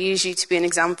 I will use you to be an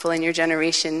example in your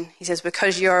generation. He says,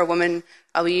 because you are a woman,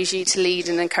 I will use you to lead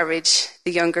and encourage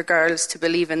the younger girls to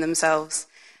believe in themselves.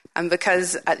 And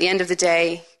because at the end of the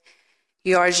day,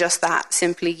 you are just that,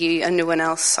 simply you and no one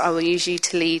else, I will use you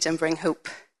to lead and bring hope.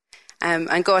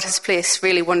 And God has placed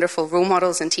really wonderful role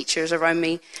models and teachers around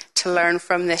me to learn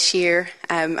from this year.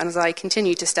 And as I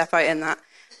continue to step out in that,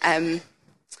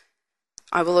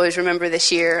 I will always remember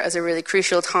this year as a really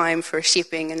crucial time for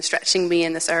shaping and stretching me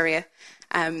in this area.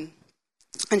 And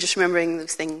just remembering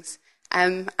those things.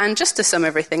 And just to sum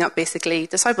everything up, basically,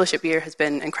 Discipleship Year has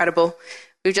been incredible.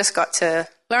 We've just got to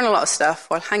learn a lot of stuff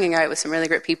while hanging out with some really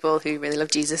great people who really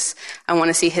love Jesus and want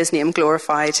to see his name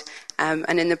glorified.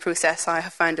 And in the process, I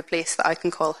have found a place that I can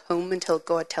call home until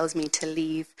God tells me to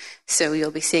leave. So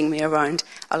you'll be seeing me around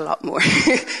a lot more.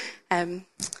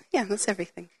 Yeah, that's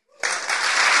everything.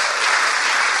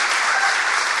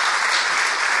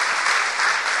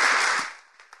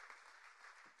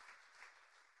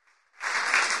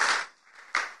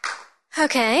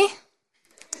 Okay.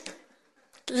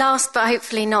 Last but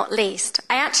hopefully not least.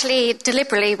 I actually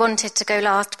deliberately wanted to go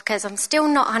last because I'm still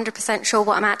not 100% sure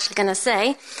what I'm actually going to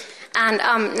say. And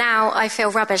now I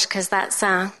feel rubbish because that's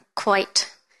quite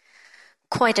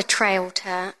a trail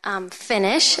to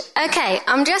finish. Okay,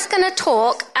 I'm just going to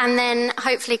talk and then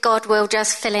hopefully God will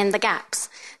just fill in the gaps.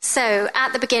 So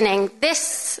at the beginning,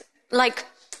 this, like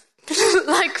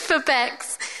for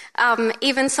Bex,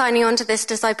 even signing on to this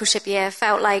discipleship year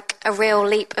felt like a real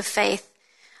leap of faith.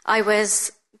 I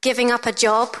was giving up a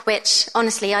job, which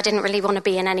honestly I didn't really want to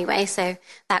be in anyway, so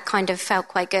that kind of felt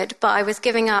quite good. But I was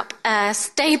giving up a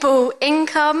stable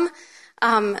income,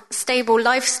 stable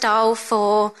lifestyle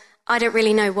for I don't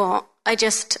really know what. I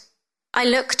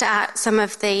looked at some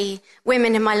of the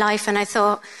women in my life and I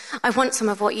thought, I want some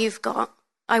of what you've got.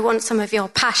 I want some of your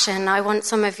passion. I want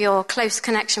some of your close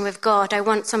connection with God. I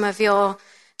want some of your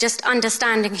just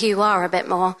understanding who you are a bit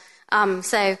more.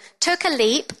 So took a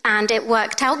leap and it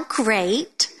worked out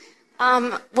great.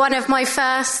 One of my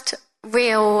first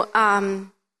real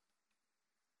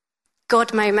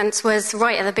God moments was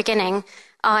right at the beginning.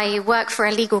 I work for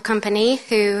a legal company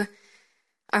who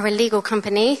are a legal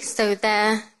company, so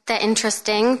they're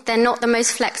interesting. They're not the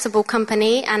most flexible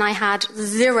company, and I had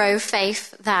zero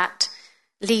faith that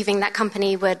leaving that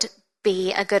company would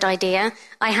be a good idea.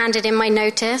 I handed in my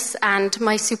notice and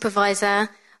my supervisor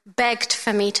begged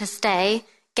for me to stay,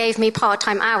 gave me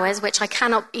part-time hours, which I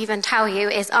cannot even tell you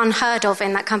is unheard of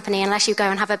in that company unless you go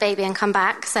and have a baby and come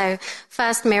back. So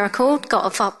first miracle, got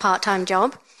a part-time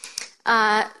job.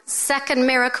 Second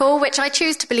miracle, which I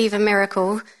choose to believe a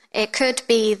miracle, it could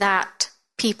be that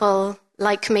people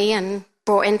like me and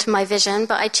brought into my vision,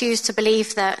 but I choose to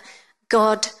believe that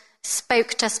God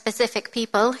spoke to specific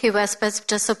people who were supposed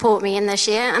to support me in this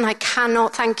year, and I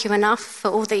cannot thank you enough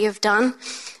for all that you've done.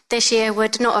 This year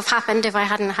would not have happened if I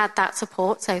hadn't had that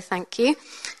support, so thank you.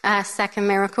 Second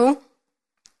miracle.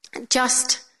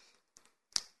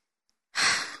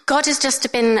 God has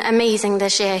just been amazing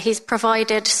this year. He's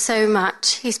provided so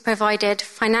much. He's provided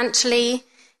financially.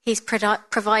 He's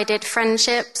provided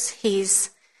friendships. He's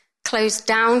closed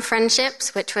down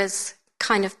friendships, which was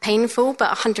kind of painful,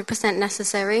 but 100%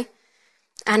 necessary.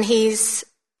 And he's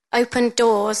opened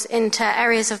doors into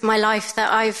areas of my life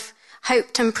that I've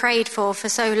hoped and prayed for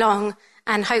so long,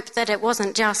 and hoped that it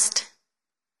wasn't just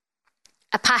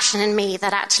a passion in me,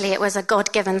 that actually it was a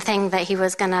God-given thing that he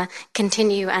was going to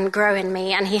continue and grow in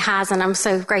me, and he has, and I'm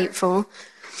so grateful.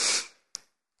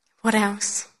 What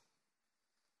else?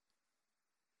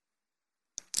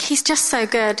 He's just so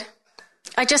good.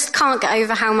 I just can't get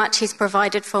over how much he's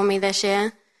provided for me this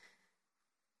year.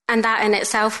 And that in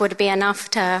itself would be enough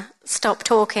to stop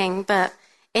talking. But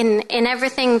in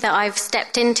everything that I've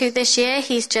stepped into this year,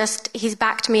 he's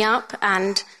backed me up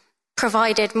and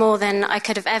provided more than I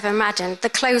could have ever imagined. The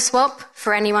clothes swap,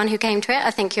 for anyone who came to it,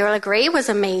 I think you'll agree, was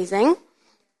amazing.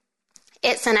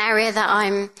 It's an area that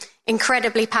I'm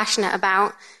incredibly passionate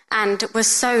about and was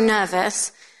so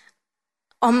nervous.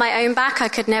 On my own back, I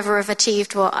could never have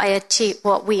achieved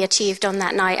what we achieved on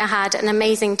that night. I had an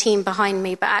amazing team behind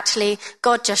me, but actually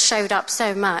God just showed up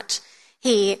so much.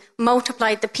 He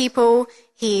multiplied the people,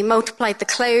 he multiplied the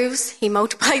clothes, he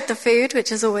multiplied the food,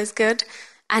 which is always good,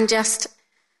 and just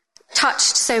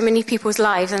touched so many people's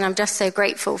lives, and I'm just so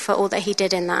grateful for all that he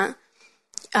did in that.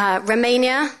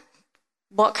 Romania,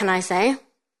 what can I say?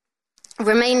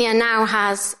 Romania now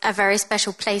has a very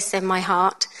special place in my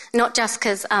heart, not just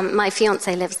because my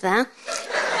fiancé lives there,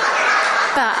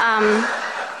 but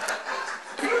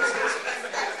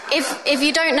if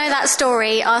you don't know that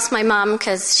story, ask my mum,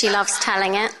 because she loves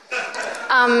telling it.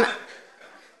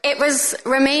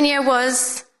 Romania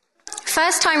was,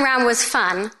 first time round was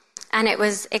fun, and it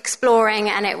was exploring,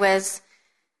 and it was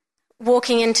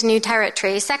walking into new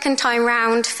territory. Second time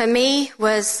round for me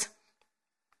was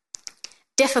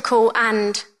difficult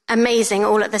and amazing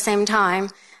all at the same time.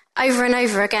 over and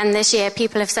over again this year,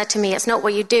 people have said to me, it's not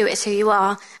what you do, it's who you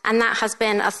are. And that has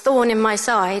been a thorn in my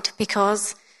side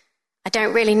because I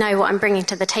don't really know what I'm bringing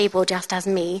to the table just as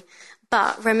me.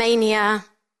 But Romania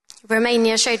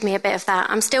showed me a bit of that.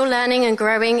 I'm still learning and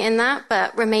growing in that,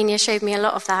 but Romania showed me a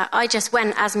lot of that. I just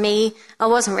went as me. I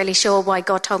wasn't really sure why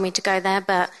God told me to go there,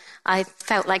 but I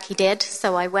felt like he did,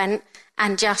 so I went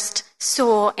and just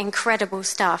saw incredible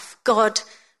stuff. God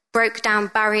broke down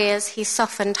barriers, he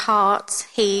softened hearts,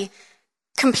 he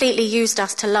completely used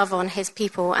us to love on his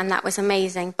people, and that was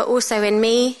amazing. But also in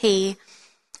me, he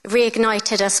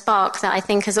reignited a spark that I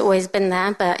think has always been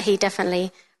there, but he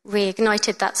definitely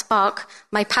reignited that spark.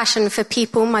 My passion for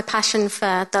people, my passion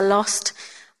for the lost,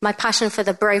 my passion for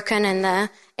the broken and the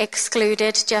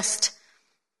excluded just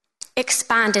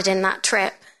expanded in that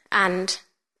trip, and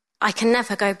I can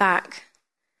never go back.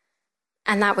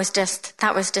 And that was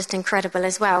just incredible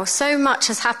as well. So much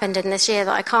has happened in this year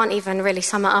that I can't even really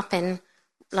sum it up in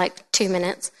like 2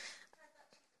 minutes.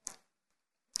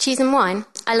 Cheese and wine.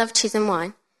 I love cheese and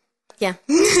wine. Yeah.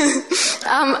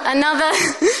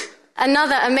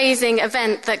 Another amazing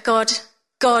event that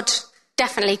God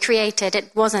definitely created.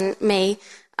 It wasn't me.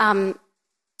 I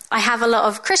have a lot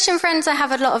of Christian friends. I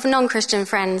have a lot of non-Christian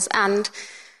friends. And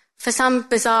for some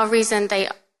bizarre reason, they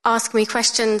ask me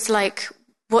questions like,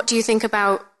 what do you think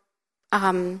about,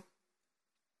 what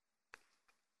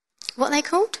are they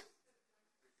called?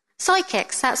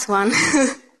 Psychics, that's one.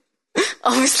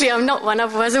 Obviously I'm not one,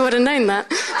 otherwise I would have known that.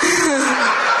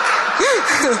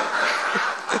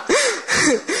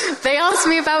 They asked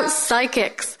me about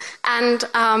psychics, and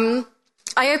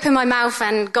I opened my mouth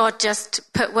and God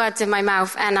just put words in my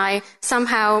mouth, and I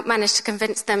somehow managed to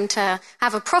convince them to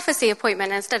have a prophecy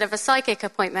appointment instead of a psychic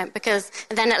appointment, because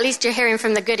then at least you're hearing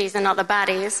from the goodies and not the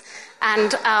baddies.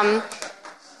 And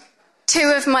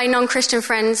 2 of my non-Christian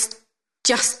friends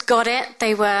just got it.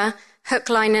 They were hook,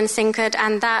 line and sinkered,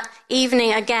 and that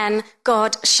evening again,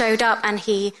 God showed up and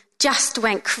he just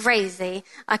went crazy.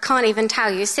 I can't even tell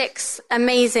you. 6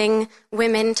 amazing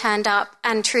women turned up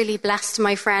and truly blessed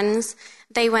my friends.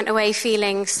 They went away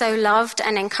feeling so loved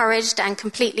and encouraged and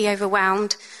completely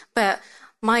overwhelmed. But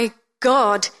my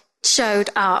God showed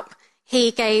up.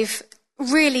 He gave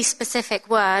really specific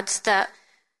words that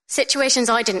situations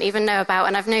I didn't even know about,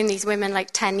 and I've known these women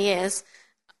like 10 years.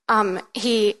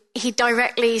 He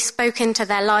directly spoke into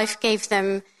their life, gave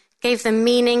them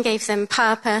meaning, gave them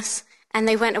purpose, and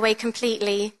they went away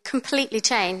completely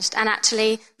changed. And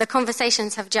actually, the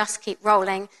conversations have just keep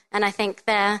rolling, and I think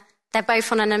they're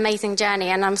both on an amazing journey,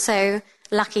 and I'm so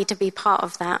lucky to be part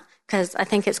of that, because I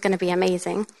think it's going to be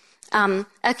amazing.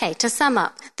 Okay, to sum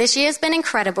up, this year's been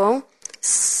incredible.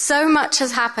 So much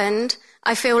has happened.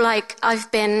 I feel like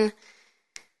I've been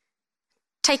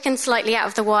taken slightly out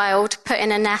of the wild, put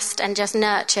in a nest and just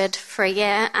nurtured for a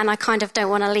year, and I kind of don't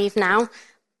want to leave now.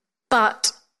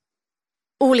 But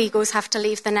all eagles have to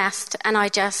leave the nest, and I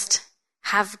just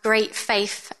have great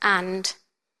faith and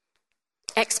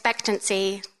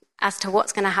expectancy as to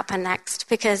what's going to happen next,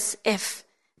 because if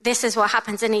this is what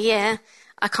happens in a year,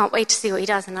 I can't wait to see what he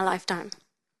does in a lifetime.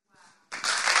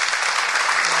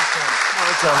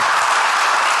 Well done.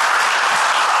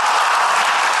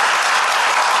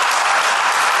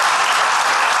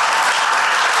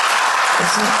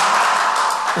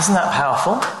 Isn't that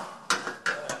powerful?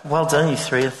 Well done, you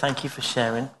 3. Thank you for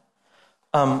sharing.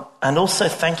 And also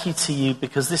thank you to you,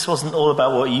 because this wasn't all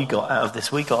about what you got out of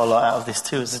this. We got a lot out of this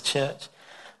too as a church.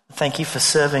 Thank you for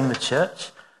serving the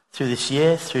church through this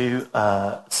year, through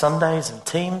Sundays and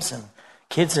teams and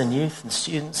kids and youth and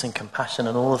students and compassion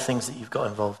and all the things that you've got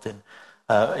involved in.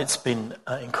 It's been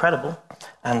incredible.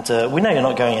 And we know you're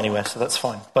not going anywhere, so that's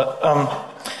fine. But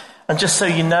and just so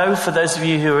you know, for those of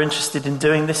you who are interested in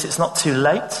doing this, it's not too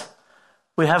late.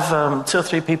 We have 2 or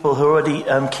 3 people who are already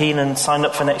keen and signed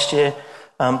up for next year.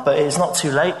 But it's not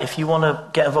too late if you want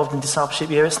to get involved in Discipleship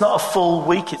Year. It's not a full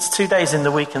week. It's 2 days in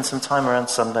the week and some time around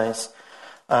Sundays.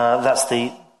 That's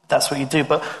what you do.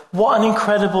 But what an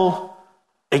incredible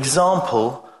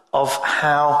example of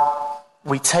how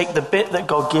we take the bit that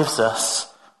God gives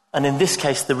us, and in this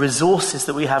case, the resources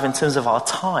that we have in terms of our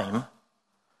time,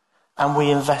 and we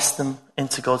invest them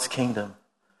into God's kingdom.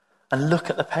 And look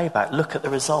at the payback. Look at the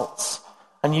results.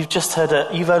 And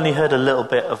you've only heard a little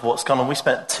bit of what's gone on. We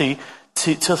spent 2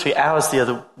 or 3 hours the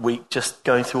other week just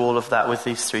going through all of that with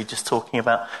these 3, just talking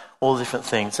about all the different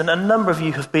things. And a number of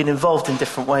you have been involved in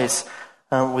different ways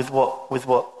with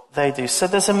what they do. So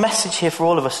there's a message here for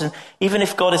all of us. And even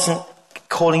if God isn't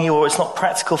calling you, or it's not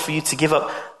practical for you to give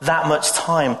up that much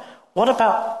time, what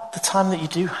about the time that you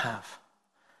do have?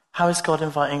 How is God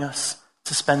inviting us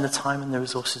to spend the time and the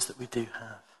resources that we do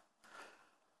have?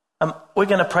 We're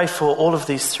going to pray for all of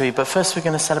these three, but first we're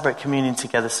going to celebrate communion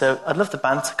together. So I'd love the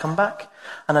band to come back,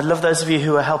 and I'd love those of you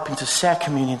who are helping to share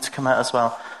communion to come out as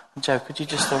well. And Joe, could you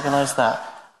just organise that?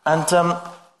 And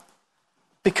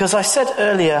because I said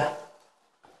earlier,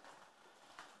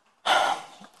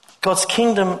 God's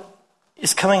kingdom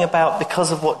is coming about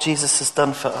because of what Jesus has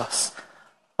done for us.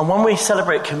 And when we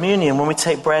celebrate communion, when we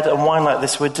take bread and wine like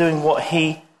this, we're doing what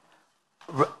he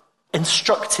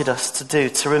instructed us to do,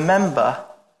 to remember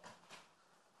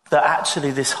that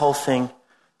actually this whole thing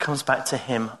comes back to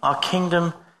him. Our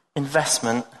kingdom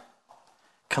investment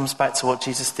comes back to what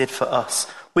Jesus did for us.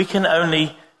 We can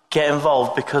only get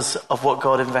involved because of what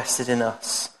God invested in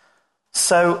us.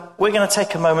 So we're going to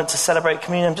take a moment to celebrate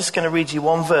communion. I'm just going to read you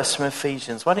one verse from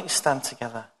Ephesians. Why don't you stand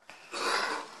together?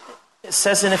 It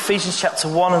says in Ephesians chapter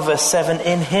 1 and verse 7,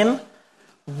 in him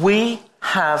we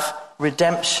have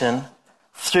redemption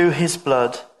through his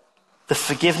blood, the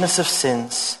forgiveness of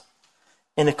sins,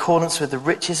 in accordance with the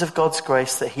riches of God's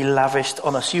grace that he lavished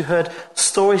on us. You heard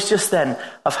stories just then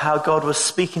of how God was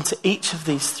speaking to each of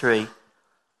these three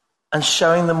and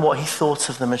showing them what he thought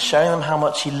of them and showing them how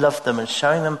much he loved them and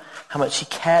showing them how much he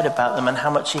cared about them and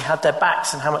how much he had their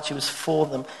backs and how much he was for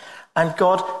them. And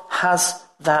God has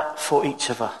that for each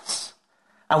of us.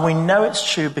 And we know it's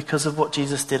true because of what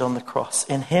Jesus did on the cross.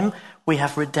 In him we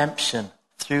have redemption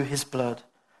through his blood,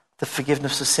 the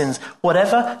forgiveness of sins.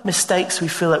 Whatever mistakes we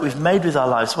feel like we've made with our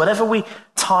lives, whatever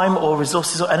time or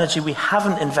resources or energy we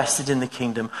haven't invested in the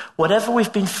kingdom, whatever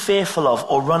we've been fearful of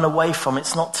or run away from,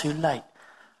 it's not too late.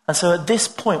 And so at this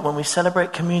point, when we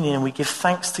celebrate communion and we give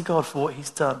thanks to God for what he's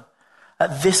done,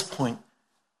 at this point,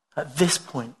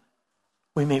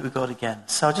 we meet with God again.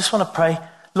 So I just want to pray,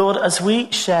 Lord, as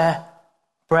we share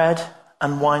bread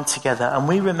and wine together and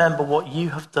we remember what you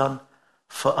have done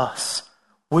for us,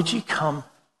 would you come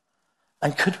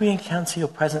and could we encounter your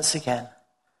presence again?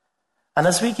 And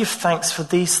as we give thanks for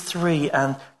these three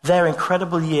and their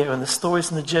incredible year and the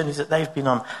stories and the journeys that they've been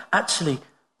on, actually,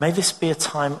 may this be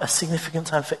a significant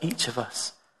time for each of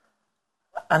us.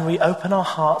 And we open our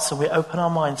hearts and we open our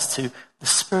minds to the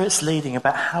Spirit's leading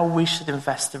about how we should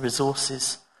invest the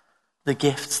resources, the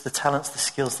gifts, the talents, the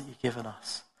skills that you've given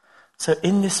us. So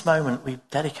in this moment, we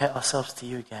dedicate ourselves to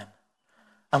you again.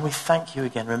 And we thank you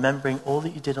again, remembering all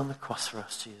that you did on the cross for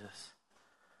us, Jesus.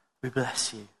 We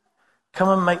bless you. Come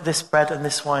and make this bread and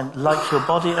this wine like your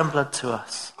body and blood to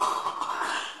us,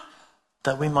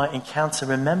 that we might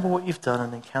remember what you've done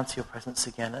and encounter your presence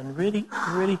again and really,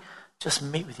 really just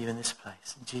meet with you in this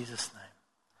place. In Jesus' name.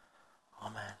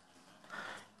 Amen.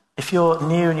 If you're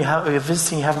new and you're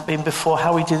visiting, you haven't been before,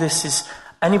 how we do this is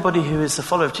anybody who is a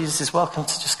follower of Jesus is welcome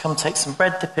to just come take some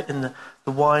bread, dip it in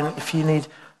the wine. If you need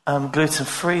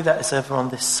gluten-free, that is over on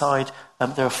this side.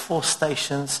 There are 4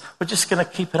 stations. We're just going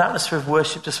to keep an atmosphere of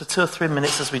worship just for 2 or 3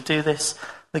 minutes as we do this.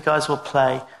 The guys will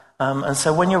play. And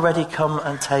so when you're ready, come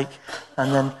and take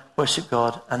and then worship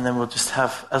God. And then we'll just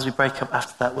have, as we break up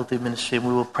after that, we'll do ministry and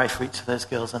we will pray for each of those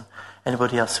girls and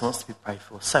anybody else who wants to be prayed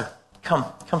for. So come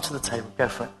to the table. Go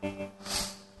for it.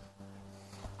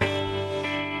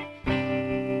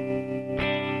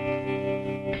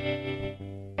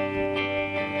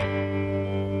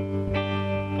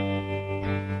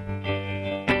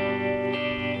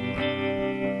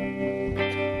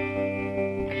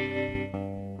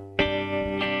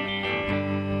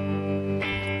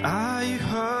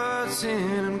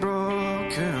 And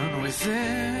broken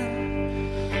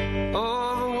within,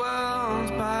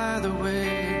 overwhelmed by the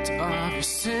weight of your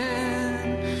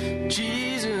sin,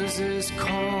 Jesus is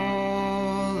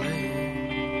calling.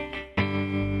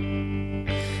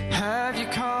 Have you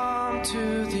come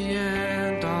to the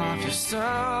end of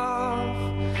yourself?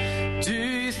 Do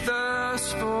you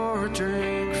thirst for a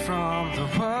drink from the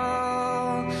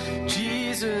well?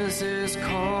 Jesus is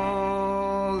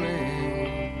calling.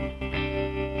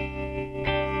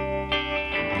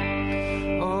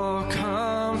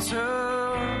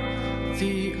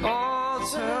 The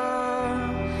altar,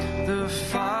 the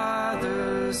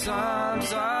Father's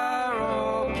arms are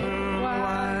open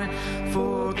wide.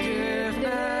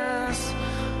 Forgiveness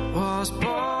was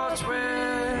bought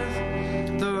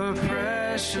with the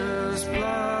precious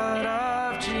blood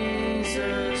of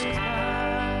Jesus Christ.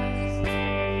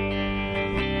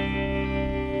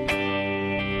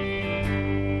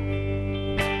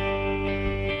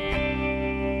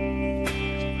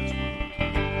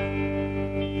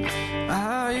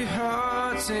 Are you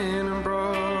hurting and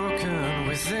broken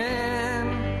within,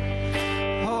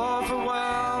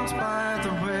 overwhelmed by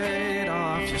the weight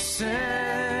of your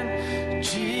sin?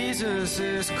 Jesus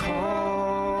is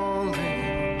calling.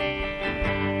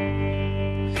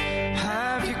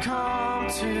 Have you come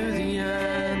to the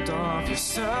end of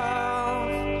yourself?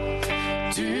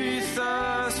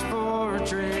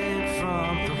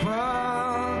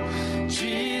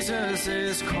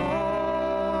 Jesus is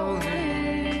calling.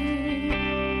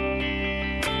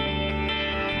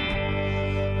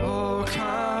 Oh,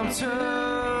 come to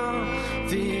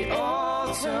the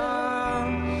altar.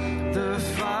 The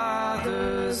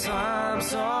Father's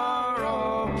arms are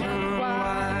open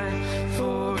wide.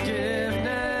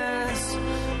 Forgiveness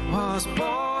was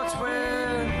bought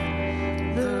with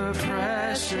the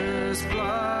precious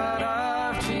blood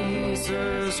of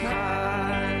Jesus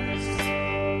Christ.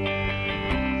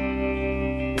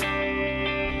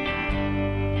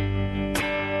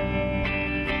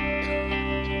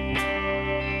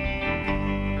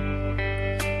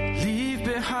 Leave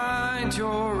behind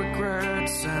your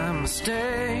regrets and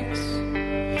mistakes.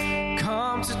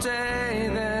 Come today,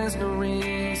 there's no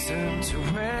reason to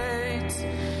wait.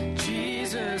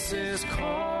 Jesus is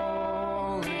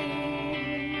calling.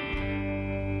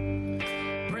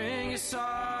 Bring your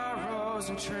sorrows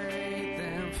and trade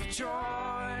them for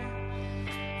joy.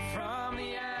 From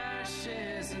the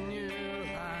ashes a new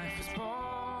life is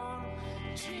born.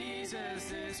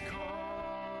 Jesus is calling.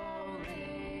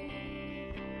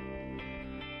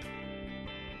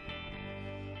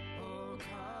 Oh,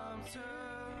 come to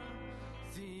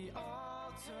the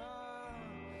altar.